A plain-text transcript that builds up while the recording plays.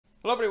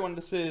Hello everyone,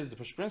 this is the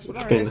Push Prince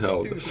Fucking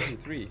hell.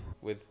 223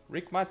 with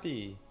Rick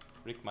Matti.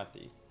 The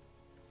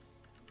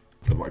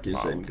fucking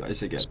same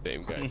guys again.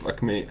 Same guy.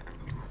 Like me.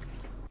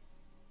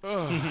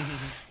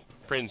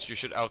 Prince, you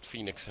should out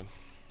Phoenix him.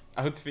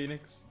 Out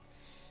Phoenix?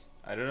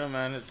 I don't know,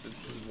 man.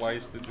 It's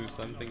wise to do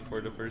something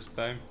for the first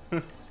time.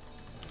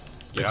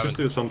 Let's just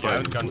do some You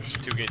haven't timing gone push.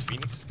 2-gate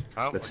Phoenix?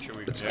 How? Let's, Should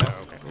we? let's Yeah, go.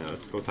 okay. Yeah,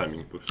 let's go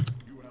timing push.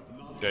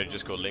 Yeah,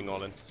 just go Ling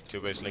all in.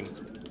 2-base Ling.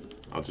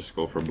 I'll just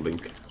go for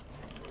blink.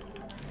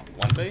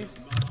 One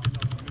base?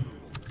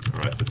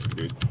 Alright, that's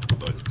good.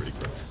 Although it's pretty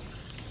crap.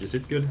 Is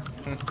it good?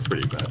 It's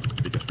pretty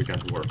bad, because we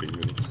can't warp in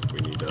units. We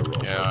need a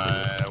roll.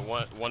 Yeah,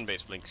 one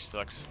base Blink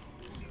sucks.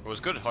 It was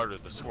good hard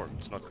with the swarm,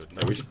 it's not good. No.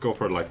 Yeah, we should go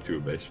for like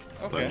 2 base.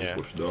 Okay. Timing Yeah.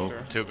 push though.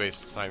 Sure.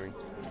 2-base timing.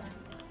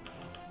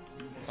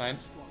 Fine.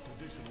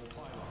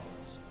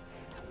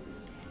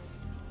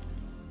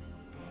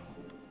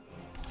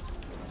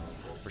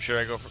 Or should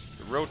I go for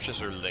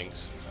roaches or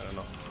Lings? I don't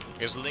know.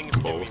 Because Lings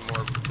give me Both.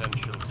 more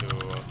potential to...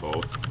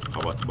 Both.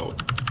 How about both?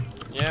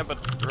 Yeah, but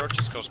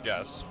roaches cost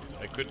gas.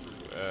 I could...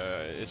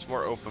 it's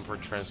more open for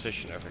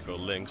transition if I go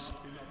Lings.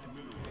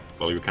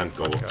 Well, you can't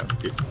go...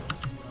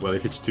 Well,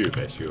 if it's 2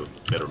 base, you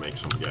better make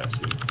some gas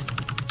units.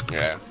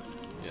 Yeah.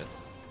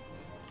 Yes.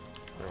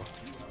 Bro.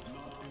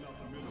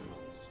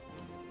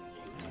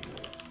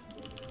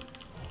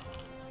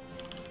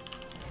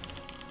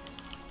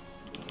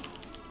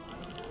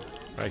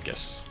 I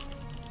guess.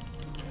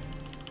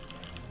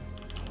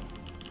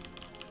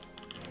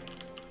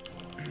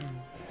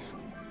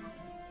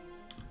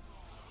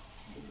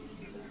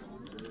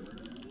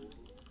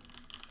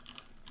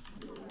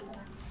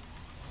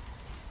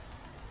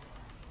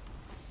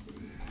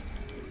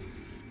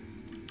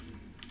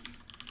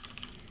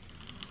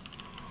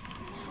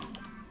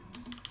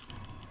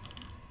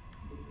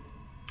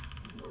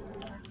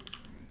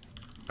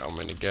 How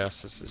many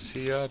gases is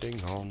he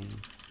adding on?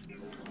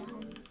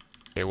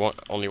 Okay,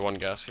 only one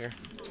gas here.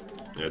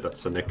 Yeah,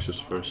 that's a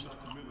Nexus first.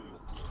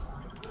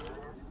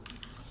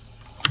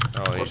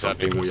 Oh, he's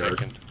adding something the weird.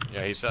 second.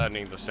 Yeah, he's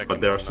adding the second.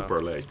 But they are one now.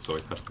 super late, so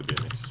it has to be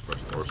a Nexus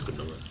first or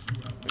similar.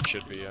 It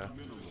should be, yeah.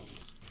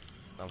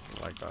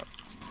 Something like that.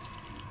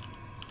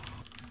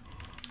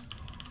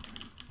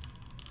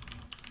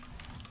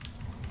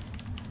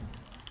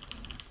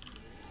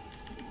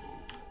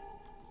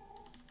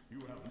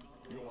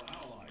 Your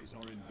allies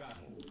are in battle.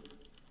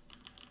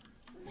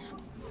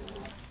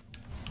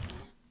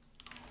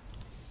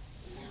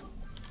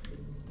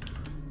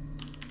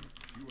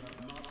 You have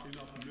not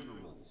enough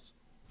minerals.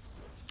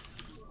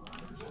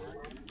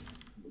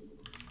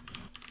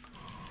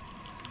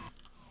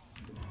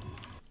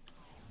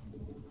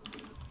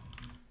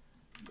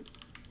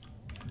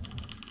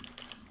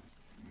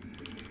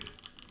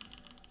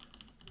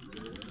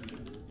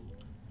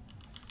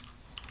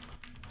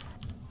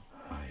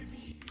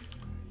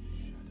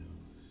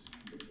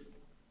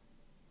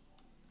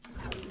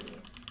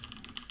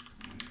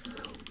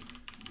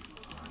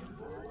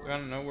 You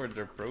wanna know where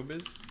their probe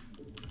is?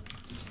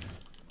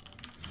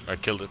 I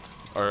killed it.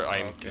 Or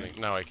I'm killing.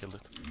 Now I killed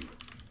it.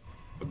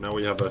 But now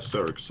we have a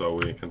Zerg, so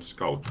we can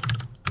scout.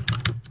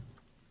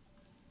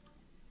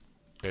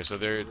 Okay, so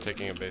they're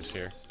taking a base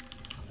here.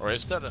 Or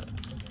is that a...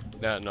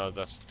 Yeah, no,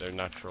 that's their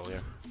natural,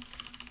 yeah.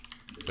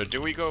 So do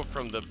we go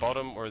from the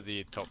bottom or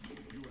the top?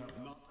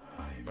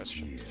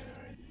 Question.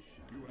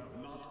 You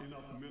have not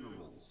enough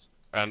minerals.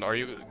 And are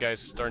you guys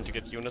starting to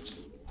get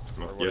units?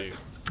 Or Not what are yet. you?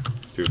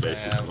 2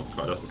 bases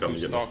Yeah, doesn't come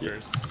yet. Not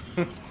yet.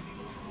 Stalkers.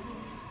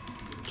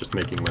 Just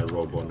making my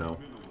robo now.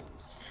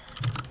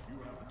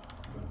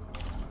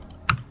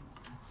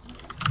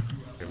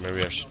 Okay,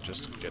 maybe I should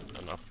just get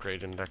an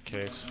upgrade in that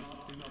case.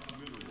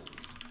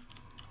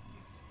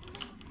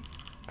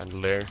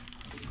 And lair.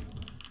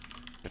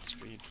 Get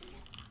speed.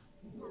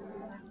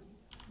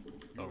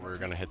 Oh, we're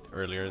gonna hit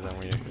earlier than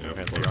we Yeah,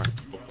 apparently are.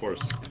 of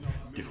course.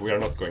 If we are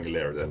not going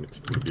lair, then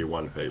it would be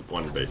one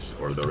base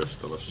for the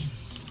rest of us.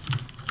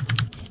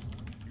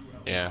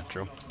 Yeah,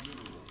 true.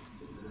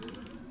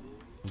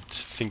 Need to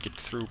think it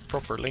through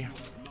properly.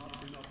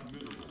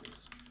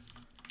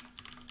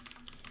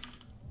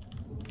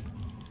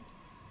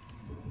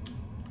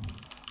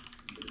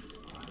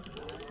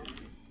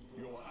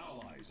 Your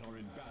allies are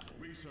in battle.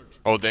 Research.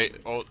 Oh,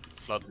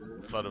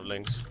 flood of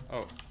links.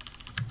 Oh.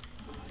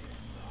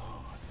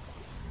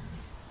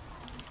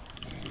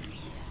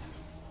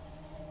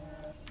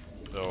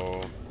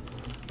 So,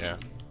 yeah.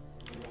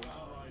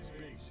 Allies'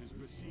 base is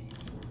besieged.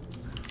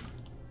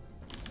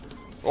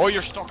 Oh,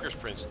 you're stalkers,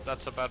 Prince.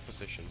 That's a bad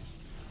position.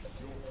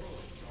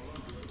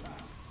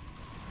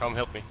 Come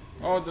help me.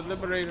 Oh, the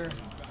Liberator.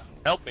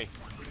 Help me.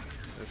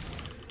 Yes.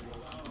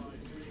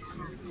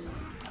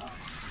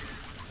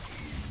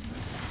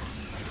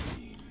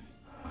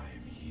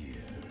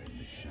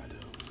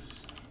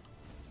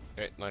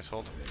 Okay, nice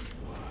hold.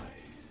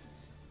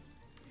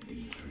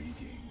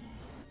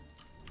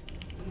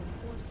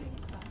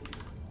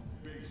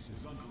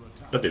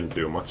 That didn't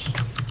do much,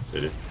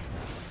 did it?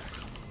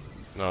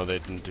 No, they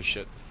didn't do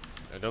shit.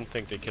 I don't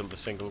think they killed a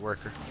single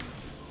worker.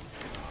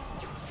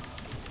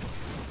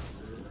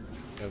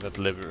 Yeah, that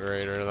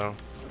liberator though.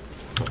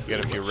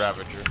 Get a few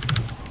ravagers.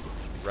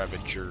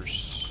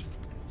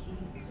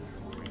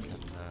 We can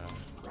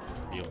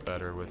deal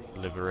better with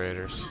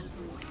liberators.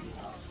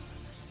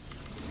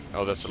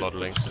 Oh, that's a lot of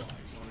links.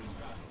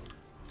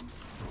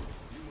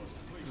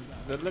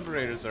 The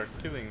liberators are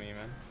killing me,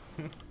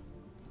 man.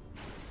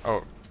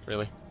 Oh,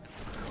 really?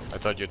 I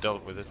thought you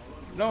dealt with it.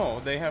 No,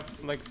 they have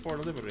like 4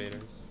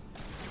 liberators.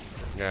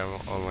 Yeah,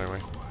 I'm on my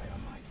way.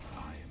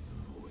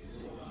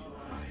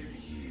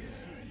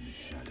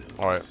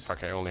 Alright,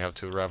 fuck, I only have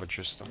 2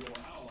 ravagers though.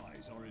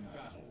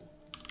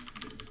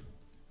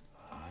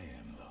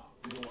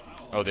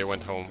 Oh, they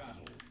went home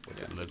with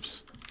the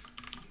libs.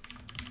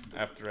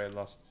 After I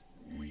lost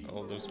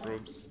all those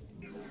probes.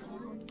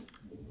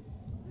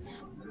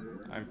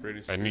 I'm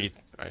pretty sure. I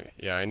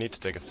need to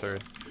take a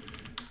 3rd.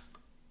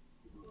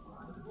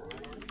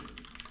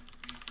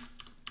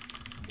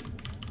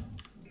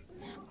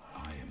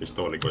 He's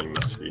totally going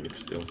Mass Phoenix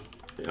still.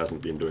 He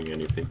hasn't been doing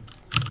anything.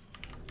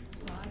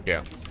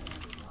 Yeah.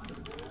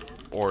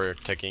 Or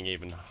taking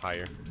even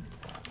higher.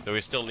 Though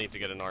we still need to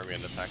get an army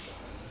and attack.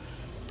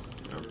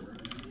 Yeah.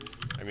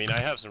 I mean, I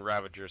have some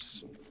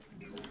ravagers.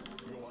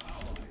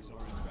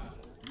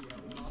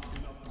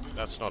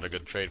 That's not a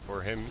good trade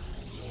for him.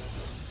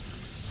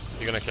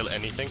 You gonna kill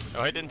anything?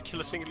 Oh, I didn't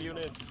kill a single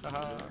unit.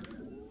 Haha.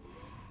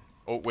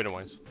 Oh, winter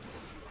wines.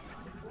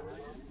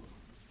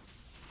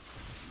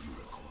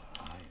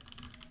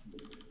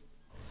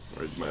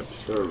 Where did my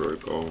observer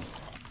go?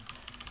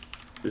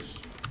 This.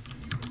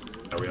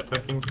 Are we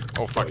attacking?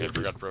 Oh fuck, I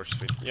forgot Roach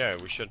Speed. Yeah,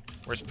 we should.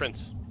 Where's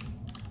Prince?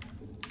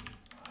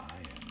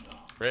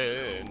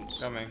 Prince!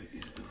 Coming.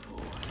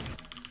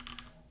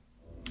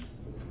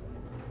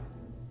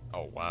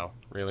 Oh wow,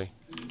 really?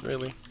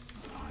 Really?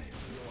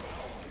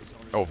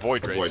 Oh,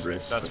 Void Race. Void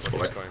Race. That's Let's what go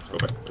he's back. going Let's for.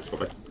 go back. Let's go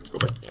back. Let's go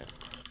back. Yeah.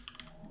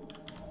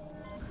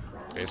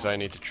 Okay, so I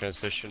need to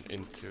transition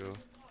into...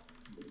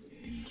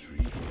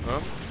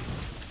 Huh?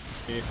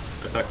 Yeah.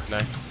 Attack. No.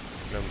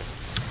 No.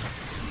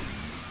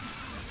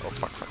 Oh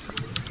fuck, fuck, fuck.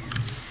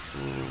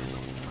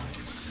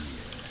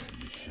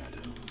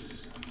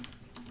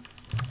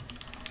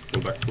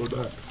 Pull back. Pull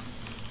back.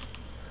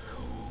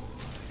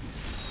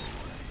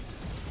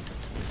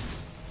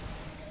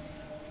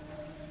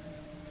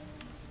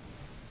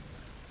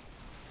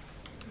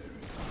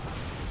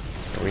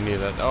 We need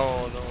that.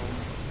 Oh no.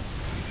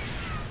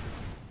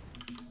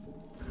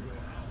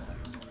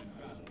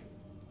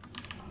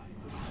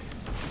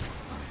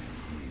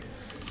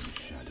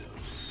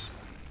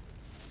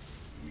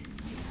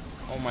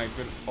 Oh my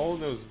god, all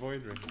those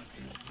void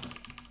rings.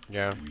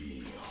 Yeah.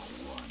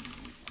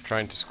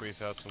 Trying to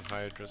squeeze out some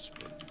hydras,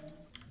 but...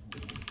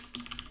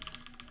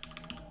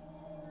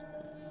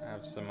 I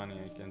have some money,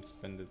 I can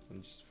spend it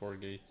on just 4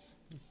 gates.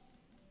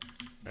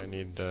 I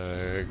need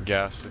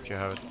gas if you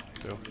have it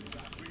too.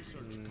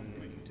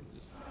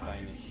 Just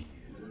tiny.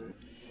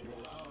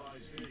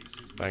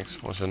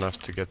 Thanks, was enough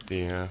to get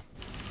the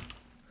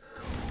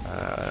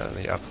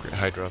upgrade,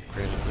 hydra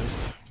upgrade at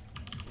least.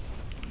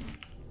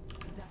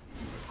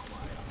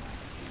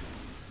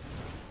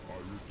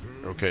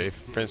 Okay,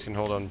 if Prince can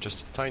hold on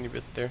just a tiny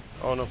bit there.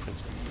 Oh no,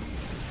 Prince.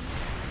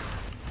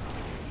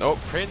 No,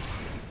 Prince!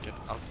 Get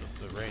out of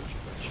the range.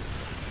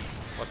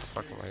 What the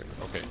fuck am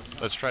I? Okay,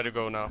 let's try to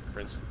go now,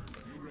 Prince.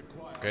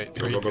 Okay,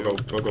 3, 2,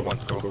 1,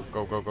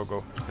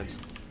 go, Prince.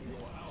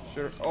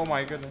 Sure. Oh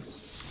my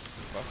goodness.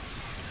 Fuck.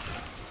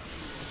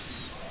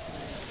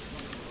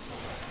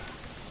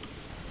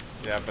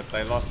 Yeah, but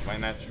I lost my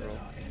natural.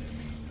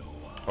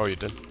 Oh, you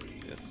did?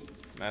 Yes.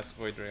 Mass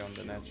void ray on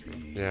the natural.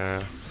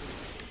 Yeah.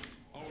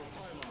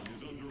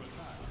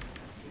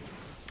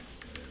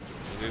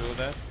 Deal with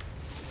that?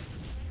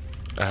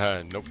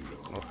 Nope.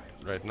 Not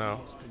right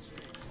now.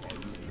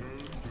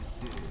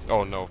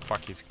 Oh no,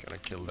 fuck, he's gonna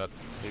kill that.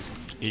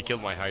 He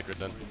killed my Hydra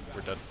then.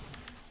 We're dead.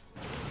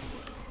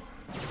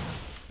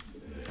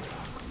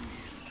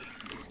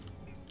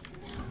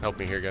 Help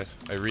me here, guys.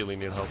 I really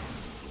need help.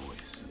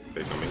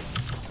 They coming.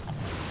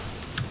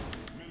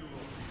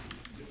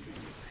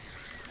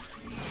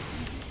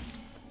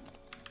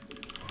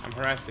 I'm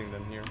harassing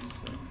them here,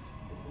 so...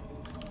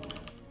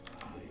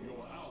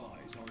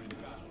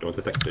 Don't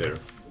attack there.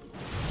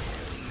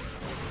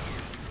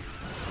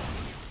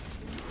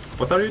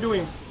 What are you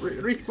doing?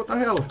 Rick, what the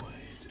hell?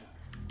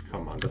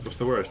 Come on, that was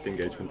the worst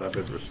engagement I've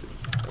ever seen.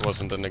 It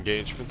wasn't an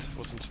engagement. It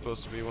wasn't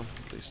supposed to be one,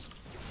 at least.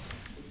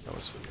 That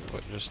was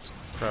just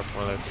crap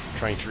while I'm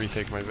trying to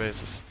retake my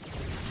bases.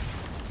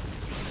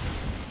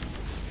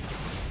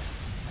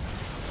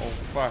 Oh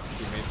fuck,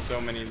 you made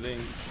so many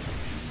links.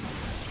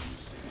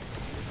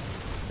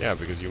 Yeah,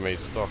 because you made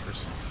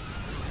stalkers.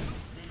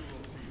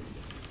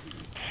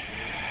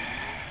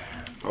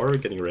 How are we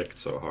getting wrecked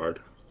so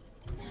hard?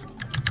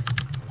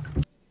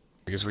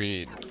 Because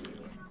we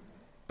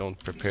don't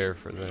prepare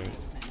for the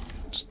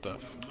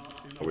stuff.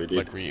 Oh, we did.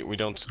 Like we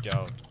don't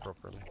scout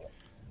properly.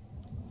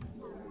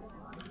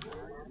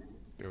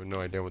 We have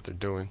no idea what they're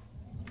doing.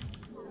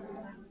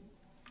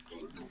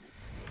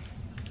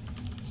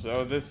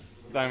 So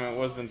this time it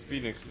wasn't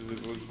Phoenix,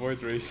 it was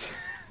Void Race.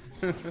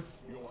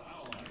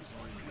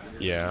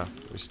 Yeah,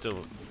 we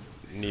still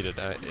needed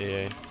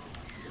AA.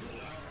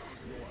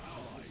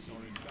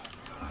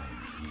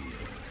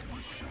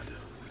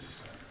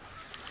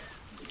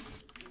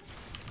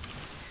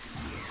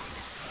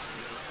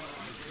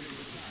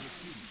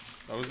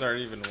 Those are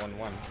even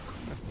 1-1.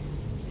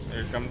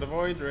 Here come the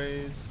Void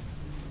Rays.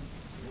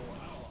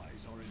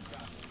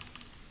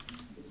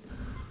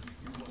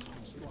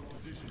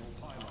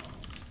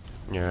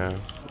 Yeah,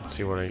 let's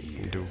see what I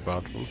can do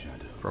about them.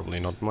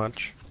 Probably not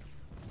much.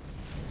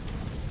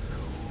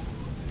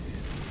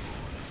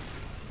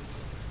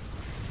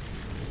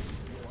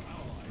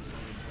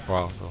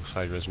 Wow, those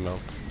hydras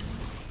melt.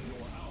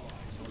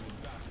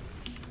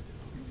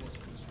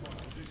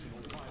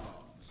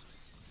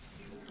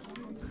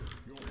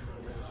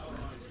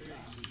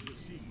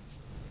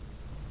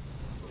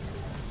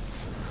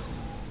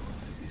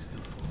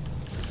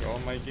 Go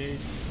my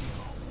gates.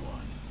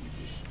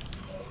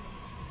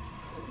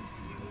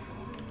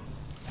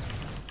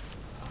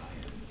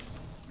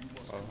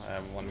 Well, I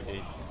have one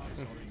gate.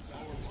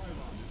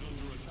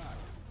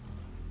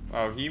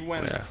 Oh, he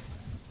went. Yeah.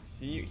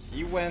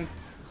 He went.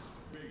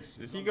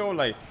 Did he go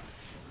like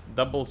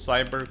double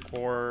cyber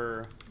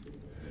core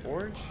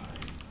forge?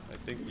 I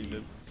think he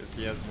did, because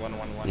he has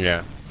 1-1-1.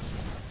 Yeah.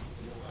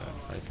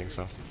 I think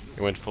so.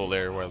 He went full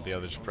air while the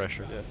others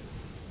pressured. Yes,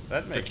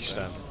 that makes Tricky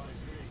sense.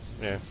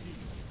 stand. Yeah.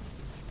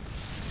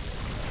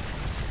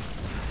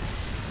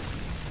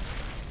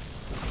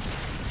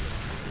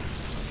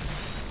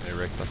 They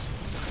wrecked us.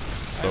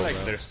 I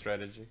like their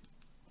strategy.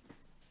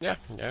 Yeah,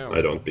 yeah.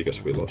 I don't,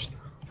 because we lost.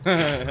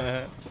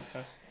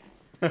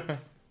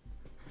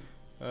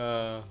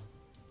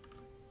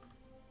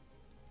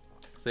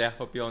 So yeah,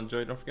 hope you all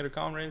enjoyed. Don't forget to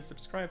comment, rate, and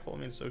subscribe. Follow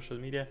me on social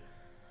media.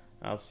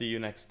 I'll see you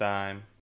next time.